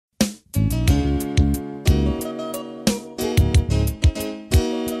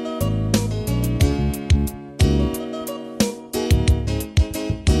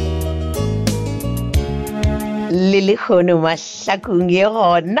le kgono mahlakong ye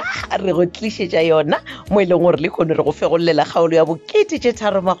gona re go tlišetša yona mo e leng gore le kgono re go fegolela kgaolo ya bokete tše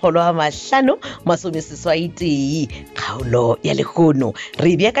 350 kgaolo ya lekgono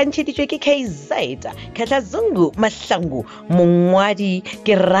re beakantšheditšwe ke KZ Katlazungu Mahlangu mongwadi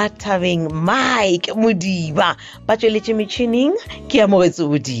ke Rathabeng Mike Modiba ba tšweletše metšhining ke amogetso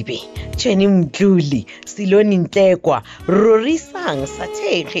bodibe Tšhweni Mtluli Siloni Ntlekwa Rorisang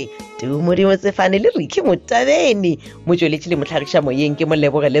Sathege Modimo Tsefane le Riki Motabeni motšweletši le mohlagiša moyeng ke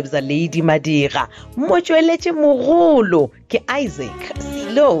Moleboge Lebza Lady Madira motšweletši mogolo ke Isaac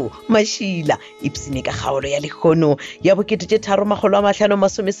Silo Mashila ipsine ka kgaolo ya lekgono ya bokete tše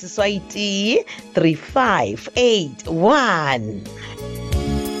 350 3581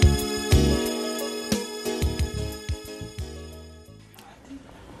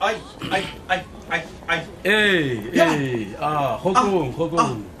 Ay. Hokong.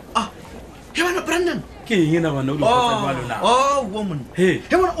 Hey, man, Brandon. Ke eng na bana o le tsa malo na? Oh, woman. Hey.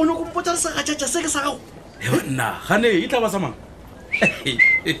 Hey, man, o no go mpotsa se ga tša se ke sa gago. Hey, na, gane e tla ba samang.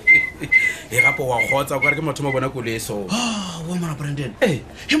 E gapo wa khotsa o ka re ke motho mo bona koleso. Oh, woman, Brandon. Hey,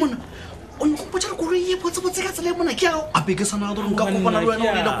 man, o no go mpotsa go re ye botse ka tsela mona ke a apekesana go nka go bona le wena o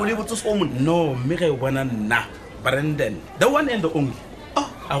le go le botse so mona. No, me ge o bona nna, Brandon, the one and the only.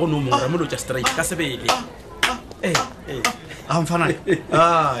 A go no mo ra mo lo tša straight ka sebele. I'm fine.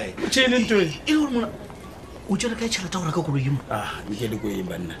 Ai. Tšhele ntwe. E le mona o tšere ka tšhelete go reka koloi mo. Ke le go e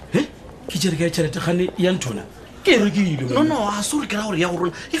banna. Ke tšere ka tšhelete gane ya ntona. Ke rekile mo. No, a sorry ke ra gore ya go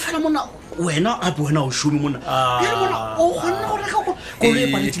rona. E fela mona wena a bona o šome mona. E le mona o gonna go reka koloi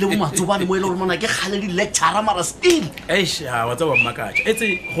e paletile mo matsobane mo e le gore mona ke gale di lecturer mara still. Eish, wa tsa ba makatša.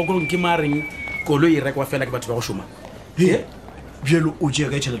 Etse go go ke mareng koloi e rekwa fela ke batho ba go šoma. Bjelo o tšea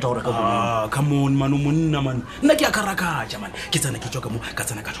ka tšhelete go reka koloi. Come on man, monna man. Nna ke a karakatša man. Ke tsana ke tšwa ka mo, ka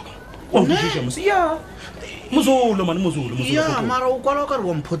tsana ka tšwa ka mo. O mpušiša mose. Ya. Mozolo man, mozolo. Ya, mara o kwala o ka re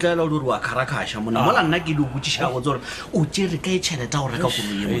wa mphotlela o di wa karakatša mona. Mola nna ke di botšiša go tsore o tšere ka tšhelete go reka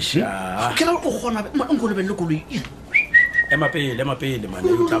koloi mo. Ke la o gona o nkolobelle koloi. Ema pele man.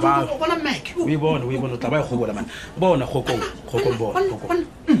 O tla ba. Bona Mac. We bona o tla ba e gobola man. Bona khokong bona.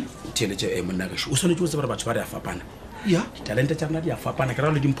 Tšhelete e monna ge o swanetse o tseba batho ba re a fapana. Ya talente tša rena di a fapana ke ra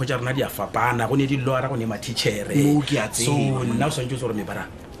le dimpho tša rena di a fapana go ne di lora go ne matitšhere mo ke a tseba so nna o swantse gore mebara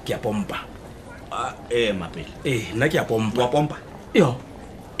ke a pompa mapele nna ke a pompa wa pompa yo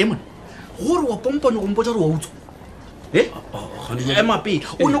man gore wa pompa no go mpotsa re wa utswa mapele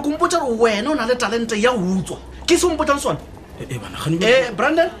o no go mpotsa re wena o na le talente ya go utswa ke se mpotsa le sona bana gane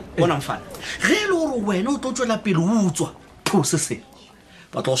Brandon bona mfana ge le gore wena o tlo tswela pele o utswa those se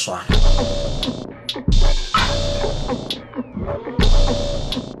ba tlo swana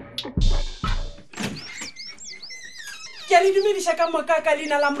Ke le dumedisha ka moka ka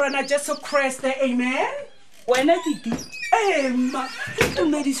lena la morana Jesu Christ amen wena titi ma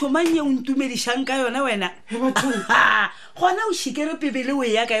ntumediso manye o ntumedishang ka yona wena gona o shikere pebele o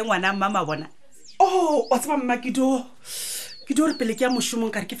ya ka ngwana mama bona wa tsaba mma ke do re pele ke ya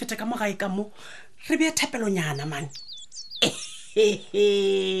moshomong ka re ke feta ka mogae ka mo re be thapelonyana man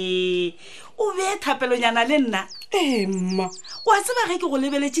o be thapelonyana le nna ma wa tseba ge ke go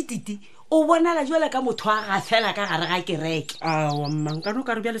lebeletše titi o bonala jwale ka motho a ga fela ka gare ga kereke wa mmankano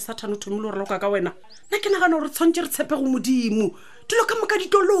ka re bja le sathane o thomile gore loka ka wena nna ke nagana gore tshwantse re tshepe go modimo dilo ka moka di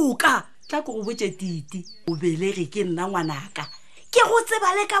toloka tla ko go botse titi o belege ke nna ngwanaka ke go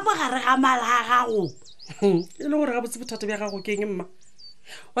tseba le ka mogare ga mala a gago e le gore ga botse bothata bja gago ke eng mma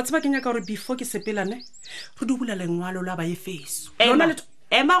wa tseba ke nyaka gore before ke sepelane re dubula lengwalo la baefeso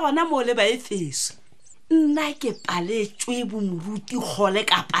ema gona mo le baefeso nna ke paletswe bo Moruti Kgole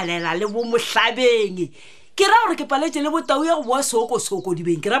ka palela le bo Mohlabeng ke ra gore ke paletse le botau ya go boa soko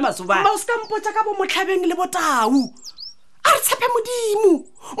dibeng ke ra masoba ba o ska mpotsa ka bo Mohlabeng le botau a re tshepe modimo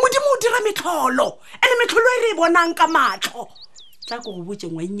o dira metlholo ene metlholo e re e bonang ka matlho tla go go botse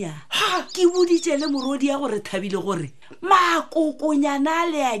ngwanya ke boditse le morodi ya gore thabile gore makokonyana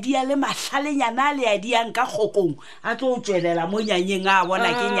le a dia le mahlalenyana le a dia nka khokong a tlo tswelela mo nyanyeng a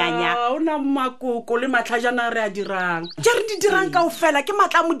bona ke nyanya ona makoko le matlhajana re a dirang je re di dirang ka o fela ke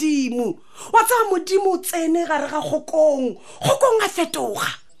matla modimo wa tsa modimo o tsene gare ga khokong a fetoga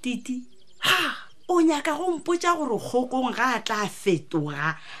titi o nyaka go mpotsa gore khokong ga a tla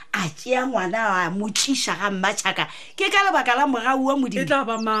fetoga a tšea ngwana wa motšiša ga Matsheko ke ka lebaka la mogau wa modimo e tla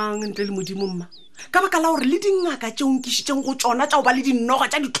ba mang ntle le modimo mma ka baka la gore le dingaka tšeo nkišitšeng go tsona tša o ba le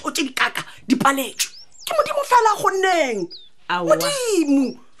dinoga tša ditlhotse dikaka dipaletšwe ke modimo fela gonneng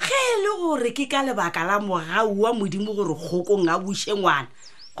modimo ge le gore ke ka lebaka la mogau wa modimo gore khokong a buše ngwana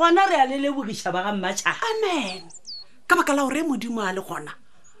gona re a le lebogiša ba ga Matsheko amen ka baka la gore modimo a le gona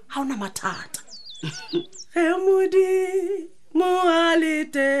ga ona mathata ge modimo a le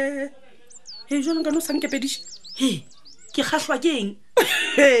teng e jalo ka no sankepediše he ke kgahlwa ke eng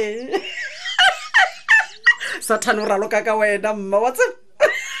Sathane o raloka ka wena mma wa tseba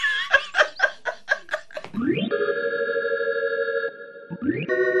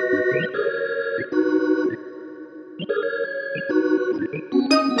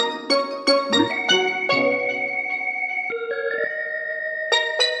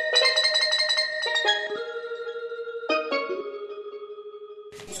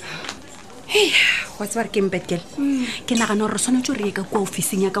wa tseba re ke mpetkel ke nagana gore re tshwanetse re ye ka kwa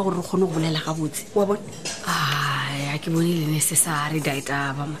officing ya ka gore re kgone go bolela ga botse wa bone a ke bone le necessary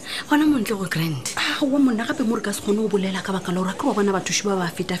daitaba gona montle go grand wa monna gape mo re ka se kgone go bolela ka baka la gore ke wa bona bathuši ba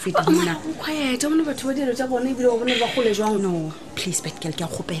ba feta-feta mona quiet bone batho ba dilo tsa bone ebile ba bone ba gole jwang no please betkel ke a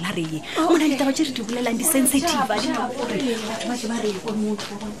kgopela re ye mona ditaba tse re di bolelang di-sensitive a di gore batho ba ba re ko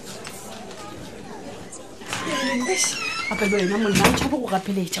motho gape le wena monna o tšhaba go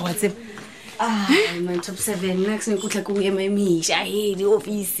gapeletša wa tseba my top 7 next ne kutla ko ema emisha he di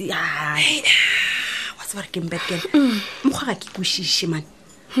office wa tseba re ke mbetkel mokgwa ga ke kwešiše man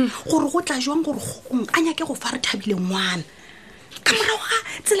gore go tla jwang gore gokong a nyake go fa re thabile ngwana ka morago ga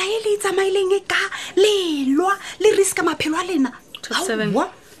tsela e le e tsamaileng e ka lelwa le riska maphelo a lena top 7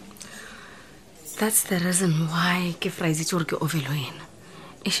 that's the reason why ke fraisitse gore ke ovelo ena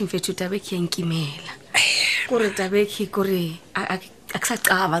e shimfethu tabe ke yankimela gore tabe ke gore a ke sa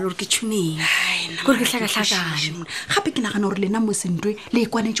caba le gore ke tshuneng gore ke hlakahlakane gape ke nagana gore lena mo sentwe le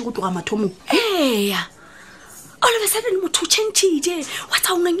ekwanetse go tloga mathomong eya all of a sudden motho o tšhentšhitše wa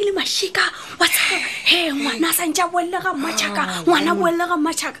tsa o ngangile mašika wa tsa he ngwana a santša boelle ga mmatšhaka ngwana boelle ga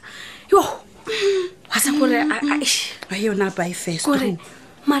mmatšhaka yo wa sa gore a yona by first gore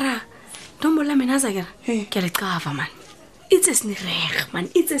mara dombola mena a zakera ke a le cava man it's a snirege man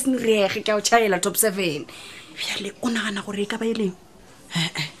it's a snirege ke a o tšhaela top 7 bjale o nagana gore e ka ba e leng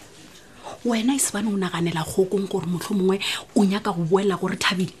wena e sebane o naganela kgokong gore motlho mongwe o nyaka go boela gore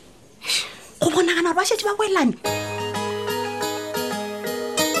thabile go bonagana gore ba šetse ba boelane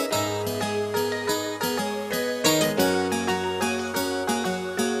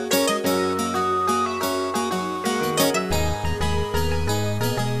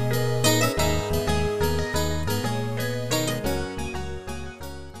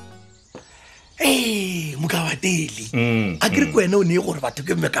mokabateli a ke re ko wena o ne gore batho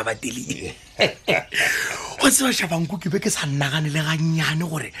ke mokabateli wa tseba shabanko ke be ke sa nnagane le gannyane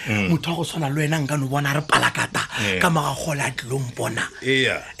gore motho wa go tshwana le wena nka no bona re palakata ka magagole a tlilong bona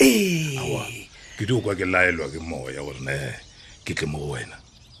ke di o kwa ke laelwa ke moya gore ne ke tle mo go wena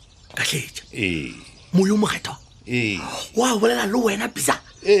ka tletša moyo mokgethwa wa bolela le wena Bizza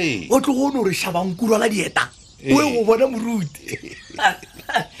o tlo go no re shabanko rwala dieta o e go bona moruti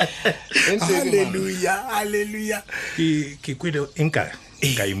halleluja ke kwele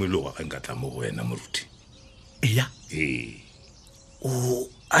nka imologa ga nka tla mo go wena moruti eya o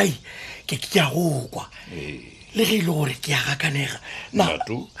ai ke a go kwa le ge e le gore ke a gakanega na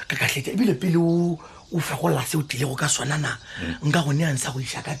ka tletša ebile pele o fegolla se o tilego ka swanana nka gone a nsa go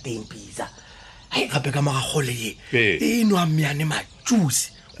iša ka teng Bizza ai gape ka magagole ye e no a meane matšusi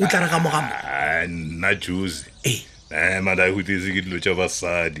o tla re ka mogamo nna juice mada e hutetse ke dilo tša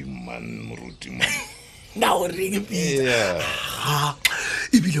basadi man moruti man na o reng Bizza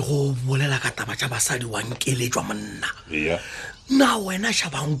ebile go bolela ka taba tša basadi wa nkeletswa monna na wena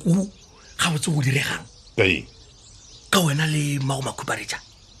shabanku ga botse go diregang ka wena le mago makhuparetša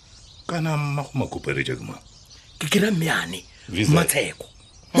kana mago makhuparetša ke ma ke kira meane Matsheko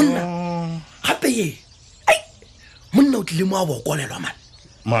monna gape ye monna o tlile mo a bokolelwa man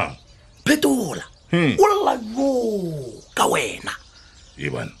ma Phetola o lla yo ka wena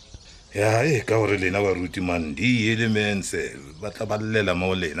bana ya ka gore lena ba ruti man di elements ba tla ba llela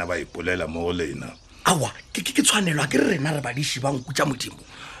mo lena ba ipolela mo lena awa ke tshwanelwa ke rena re ba di shibang kutša modimo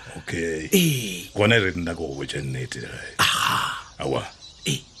okay gona re nna go botša nnete awa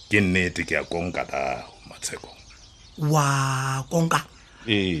ke nnete ke a konka ta Matsheko wa konka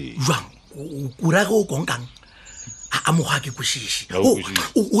jwang o ra go konkang a mogwa ke kwešiše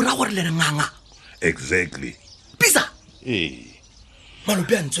o ra gore le re nganga exactly Bizza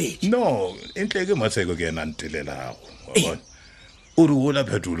malope a ntswetse no entle ke Matsheko ke ena ntelelago wa bona o re ola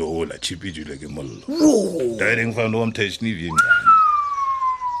Phetola ola chipijule ke mollo direct fan wa mtheshni bjengane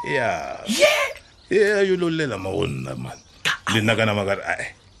yo lo lela magonna man le nna kana magare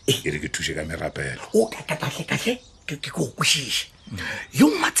e re ke thushe ka merapelo o kahle ke go kwešiše yo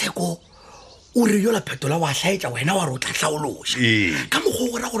Matsheko o re yola Phetola wa hlaetša wena wa re o tla hlaološa ka mokgwa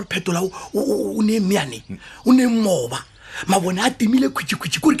o ra gore Phetola o ne meane o ne mmoba mabone a timile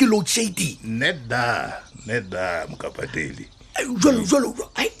khwitši kore ke load shading Nedda mokapateli. jalo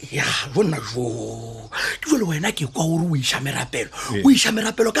ya bona jo ke jalo wena ke kwa gore o iša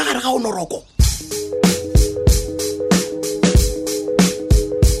merapelo ka gare ga onoroko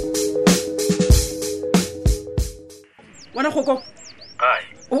wena Kgoko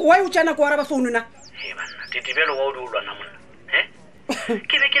wa o tsana ko araba phone na banna ditibelo wa o di ulwana monna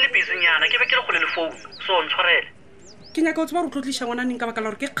ke be ke le busy-nyana ke be ke le go le phone so o ntshwarele ke nyaka o tseba re tlotlisha ngwana neng ka baka la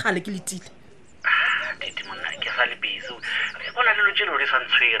gore ke kgale ke letile diti monna ke sa le busy bona le lotšelo le sa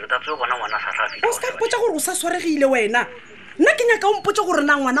ntshwere tatse o bona ngwana sa sa o ska mpotsa gore o sa swaregile wena nna ke nyaka o mpotsa gore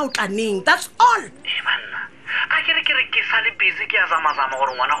na ngwana o tla neng that's all banna a ke re ke sa le busy ke a zama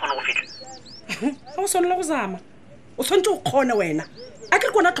gore ngwana kgone go fitlha ga o swanela go zama o tshwanetse o kgone wena a ke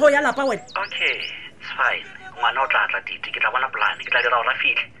re kona tlhoo ya lapa wena okay it's fine ngwana o tla diti ke tla bona plan ke tla dira gore a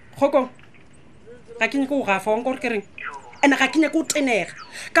fitlhe Kgoko ga ke nyaka o gafa wanka gore ke reng ene ga ke nyaka o tenega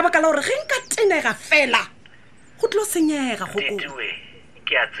ka baka la gore ge nka tenega fela go tlo senyega Kgoko ditiwe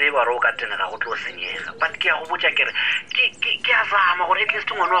ke a tseba gore o ka tenega go tlo senyega but ke a go botsa kere ke a zama gore at least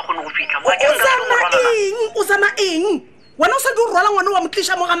ngwana wa kgone go fitlha o zama eng wena o sa di o rwala ngwana wa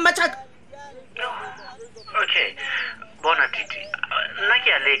motliša mo ga Matsheko okay bona diti nna ke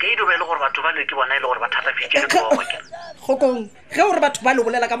a leka e dobele gore batho ba le ke bona e le gore ba thata fitše le boa ke Kgokong ge gore batho ba le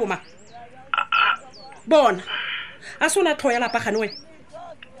bolela ka boma bona a se o na tlhoo ya lapa gane wena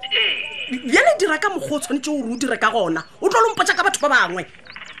bjale dira ka mokgwa o tshwanetse gore o dire ka gona o tlo lompotsa ka batho ba bangwe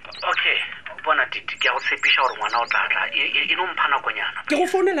okay bona diti ke a go tshepiša gore ngwana o tlatla e no mpha nakonyana ke go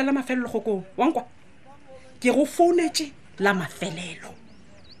founela la mafelelo Kgokong wankwa ke go founetse la mafelelo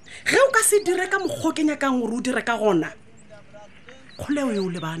ge o ka se dire ka mokgwa ke nyakang gore o dire ka gona kgoleo eo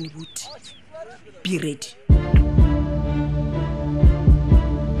lebane buti be ready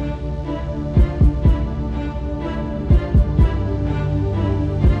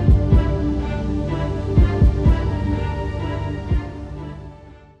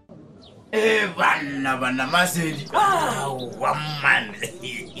banna masedi wa man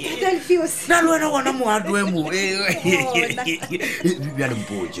na le wena gona mogato e mo bjale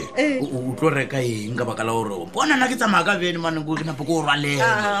mpotse o tlo reka eng ka baka la gore bona nna ke tsamaya ka bene maneko ke napo ke o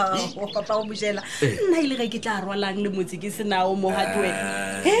rwalela papa o mojela nna ile ge ke tla rwalang le motse ke senao mogato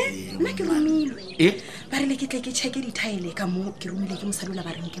wena nna ke romilwe ba rile ke tle ke checke dithaele ka mo ke romile ke mosadola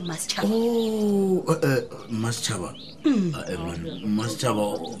ba reng ke Matsheko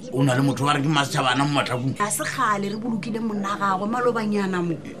o na le motho ba re ke Matsheko ana mo matlakong a se gale re bolokile monna gagwe malobanyana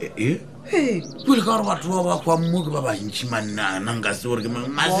mo pele ka gore batho ba ba kwa mo ke ba bantši mannana nka se gore ke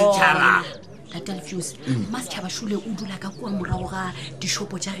Matsheko Tatalfuse Matsheko shule o dula ka kwa morago ga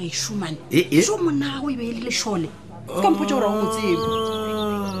dishopo tša gešo mane so monna gagwe e be le lešole ka mpotsa gore o motsebo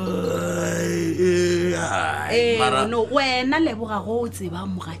no wena leboga go o tseba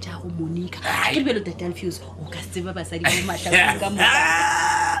moga tša go Monica ke lebelo Tatalfuse o ka se tseba basadi mo matlakong ka moka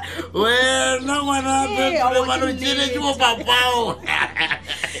wena ngwana Phetola mano tsene ke mo papao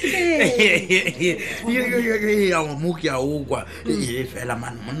mo ke a o kwa fela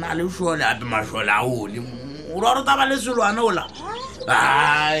man monna le shole ape mashole a ole o re taba le selwana ola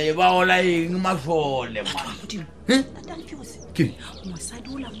ai ba ola eng mashole man mosadi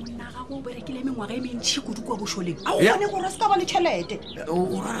ola monna gago o berekile mengwaga e mentšhi kudu kwa bošoleng a o bone gore se ka ba le tšhelete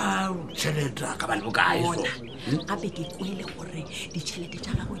o ra tšhelete ka ba le bokae so gape ke kwele gore ditšhelete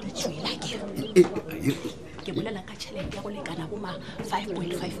tša gago di tswela ke bolela ka tšhelete ya go lekana boma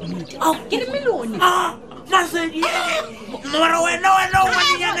 5.5 minute ke le milione masedi mara wena o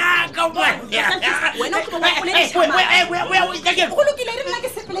manyanaka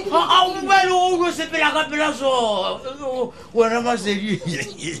aubele o go sepela ka pela so wena masedi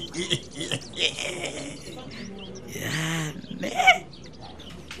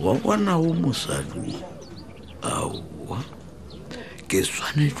wa bona o mosadi aowa ke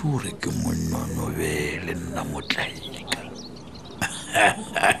swanetse gore ke monnonobele nna motlaika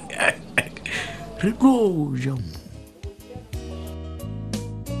re tlo ja mo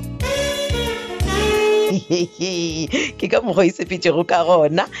ke ka mokgwa isepetšego ka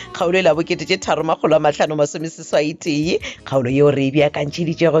gona kgaolo e la bokete tše 3,561 kgaolo yeo re e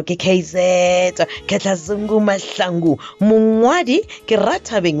beakantšheditšego ke KZ Khetlazungu Mahlangu mongwadi ke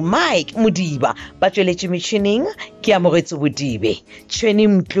Rathabeng Mike Modiba ba tšweletše metšhineng ke amogetse bodibe tšhweni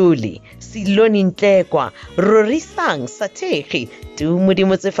mtlole Siloni Ntlekwa Rorisang Sathegi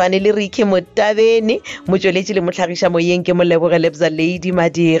Modimo Tsefane le Riki Motabene motšweletši le mohlagiša moyeng ke Moleboge Lebza Lady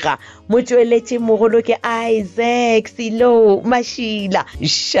Madira motšweletši mogolo ke Isaac Silo Mashila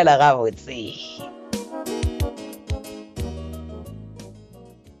šala gabotse.